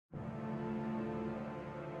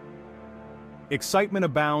Excitement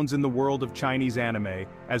abounds in the world of Chinese anime,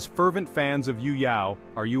 as fervent fans of You Yao,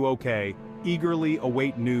 Are You Okay, eagerly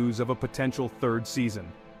await news of a potential third season.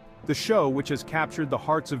 The show, which has captured the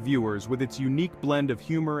hearts of viewers with its unique blend of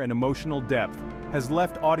humor and emotional depth, has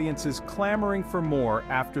left audiences clamoring for more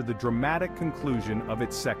after the dramatic conclusion of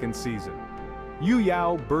its second season. You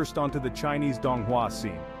Yao burst onto the Chinese donghua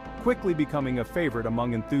scene, quickly becoming a favorite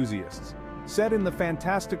among enthusiasts. Set in the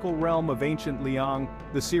fantastical realm of Ancient Liang,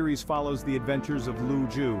 the series follows the adventures of Lu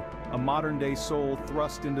Ju, a modern-day soul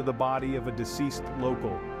thrust into the body of a deceased local.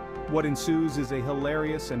 What ensues is a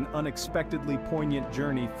hilarious and unexpectedly poignant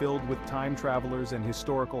journey filled with time travelers and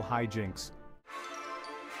historical hijinks.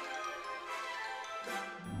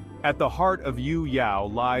 At the heart of You Yao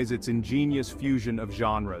lies its ingenious fusion of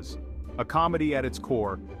genres. A comedy at its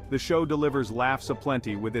core, the show delivers laughs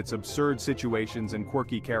aplenty with its absurd situations and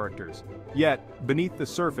quirky characters. Yet, beneath the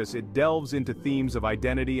surface it delves into themes of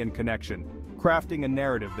identity and connection, crafting a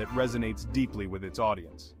narrative that resonates deeply with its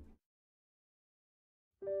audience.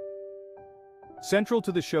 Central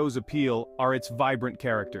to the show's appeal are its vibrant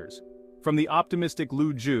characters. From the optimistic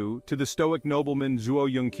Lu Ju to the stoic nobleman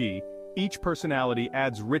Zhuo Yongqi, each personality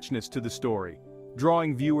adds richness to the story,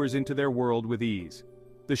 drawing viewers into their world with ease.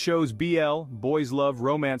 The show's BL, boys love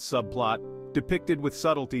romance subplot, depicted with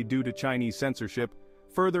subtlety due to Chinese censorship,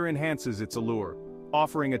 further enhances its allure,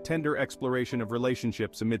 offering a tender exploration of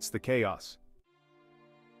relationships amidst the chaos.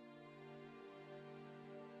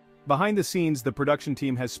 Behind the scenes, the production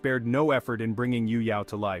team has spared no effort in bringing You Yao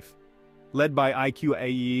to life. Led by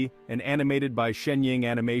IQAE and animated by Shenying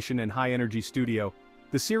Animation and High Energy Studio,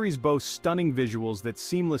 the series boasts stunning visuals that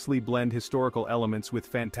seamlessly blend historical elements with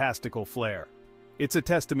fantastical flair. It's a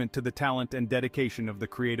testament to the talent and dedication of the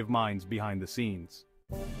creative minds behind the scenes.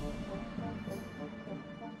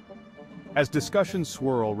 As discussions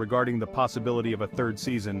swirl regarding the possibility of a third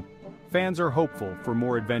season, fans are hopeful for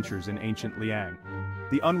more adventures in Ancient Liang.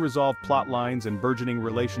 The unresolved plot lines and burgeoning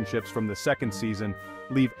relationships from the second season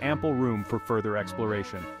leave ample room for further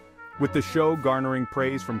exploration. With the show garnering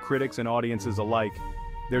praise from critics and audiences alike,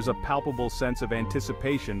 there's a palpable sense of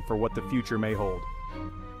anticipation for what the future may hold.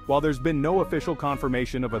 While there's been no official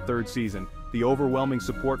confirmation of a third season, the overwhelming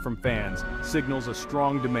support from fans signals a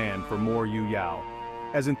strong demand for more You Yao.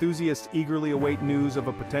 As enthusiasts eagerly await news of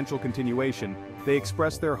a potential continuation, they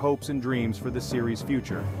express their hopes and dreams for the series'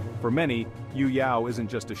 future. For many, You Yao isn't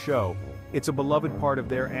just a show, it's a beloved part of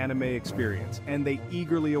their anime experience, and they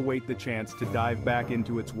eagerly await the chance to dive back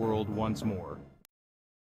into its world once more.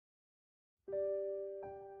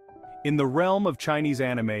 In the realm of Chinese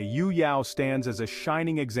anime, You Yao stands as a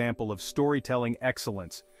shining example of storytelling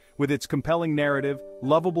excellence. With its compelling narrative,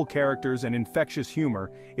 lovable characters, and infectious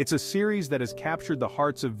humor, it's a series that has captured the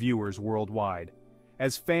hearts of viewers worldwide.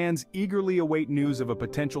 As fans eagerly await news of a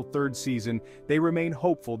potential third season, they remain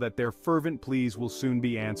hopeful that their fervent pleas will soon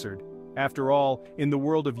be answered. After all, in the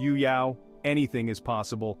world of You Yao, anything is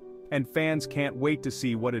possible, and fans can't wait to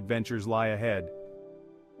see what adventures lie ahead.